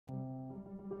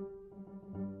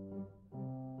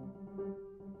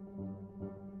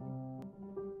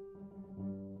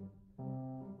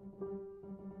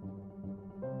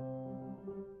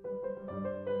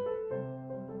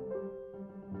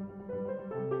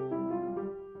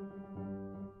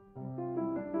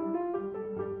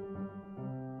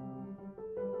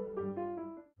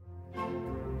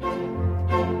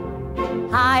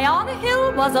High on a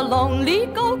hill was a lonely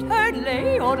goat herd,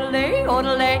 lay, odelay,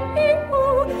 odelay,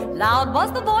 oo. Loud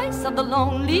was the voice of the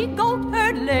lonely goat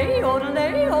herd, lay,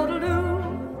 odelay,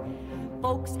 odeloo.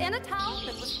 Folks in a town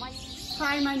that was white.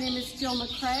 Hi, my name is Jill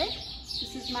McCrae.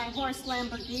 This is my horse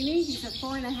Lamborghini. He's a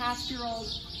 4.5-year-old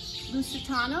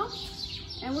Lusitano.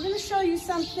 And we're going to show you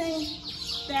something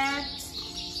that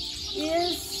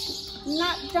is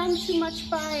not done too much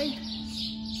by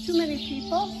too many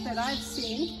people that I've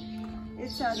seen.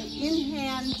 It's an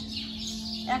in-hand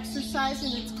exercise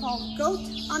and it's called Goat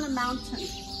on a Mountain.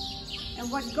 And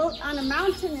what Goat on a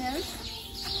Mountain is,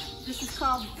 this is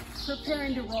called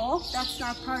preparing to roll. That's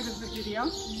not part of the video.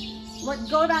 What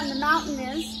Goat on the Mountain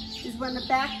is when the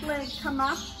back leg come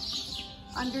up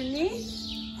underneath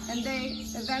and they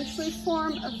eventually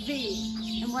form a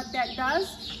V. And what that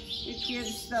does, it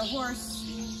gives the horse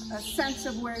a sense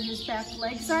of where his back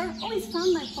legs are. Oh, he's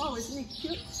found my bow, isn't he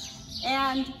cute?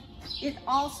 And it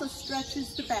also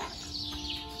stretches the back.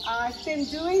 I've been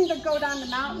doing the Goat on the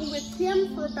Mountain with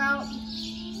him for about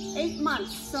 8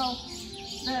 months. So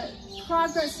the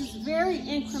progress is very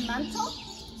incremental.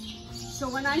 So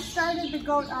when I started the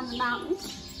Goat on the Mountain,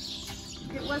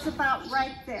 it was about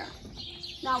right there.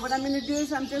 Now what I'm going to do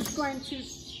is I'm just going to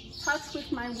touch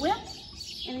with my whip,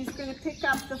 and he's going to pick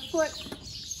up the foot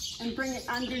and bring it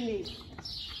underneath.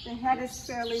 The head is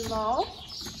fairly low.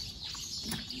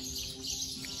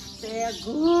 They're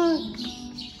good.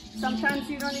 Sometimes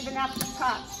you don't even have to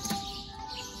touch.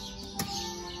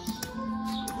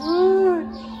 Good.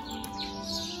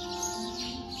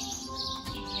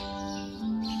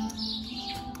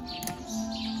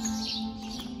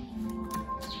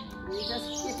 You just,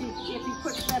 if he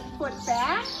puts that foot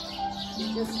back,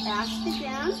 you just ask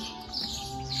again.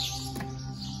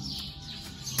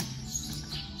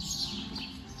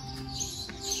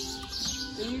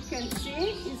 And you can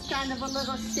see he's kind of a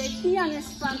little shaky on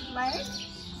his front leg.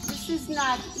 This is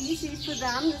not easy for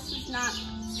them. This is not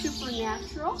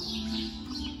supernatural.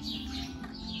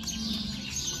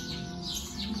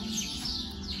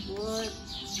 Good.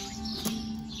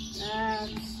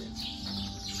 That's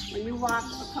it. When you walk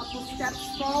a couple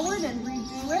steps forward and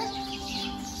redo it.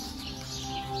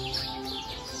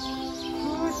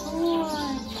 Good boy.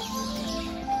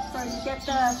 So you get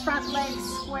the front leg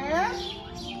square.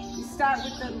 You start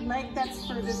with the leg that's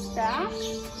furthest back.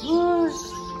 Good.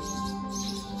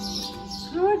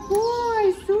 Good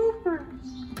boy, super.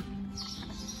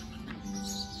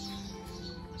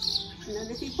 And then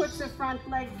if he puts the front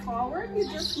leg forward, you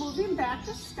just move him back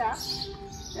a step.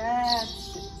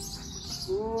 That's it.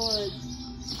 Good.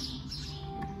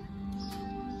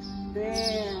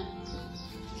 There.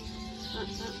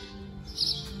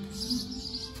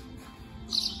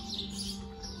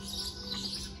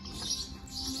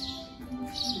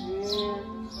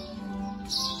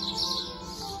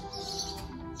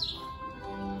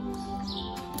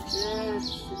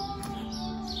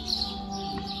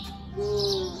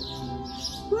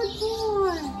 Good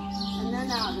boy. And then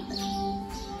out of it.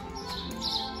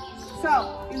 So,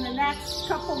 in the next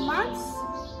couple months,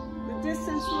 the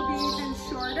distance will be even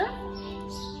shorter,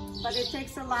 but it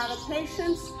takes a lot of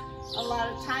patience, a lot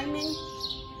of timing,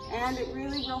 and it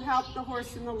really will help the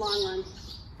horse in the long run.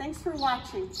 Thanks for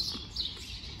watching.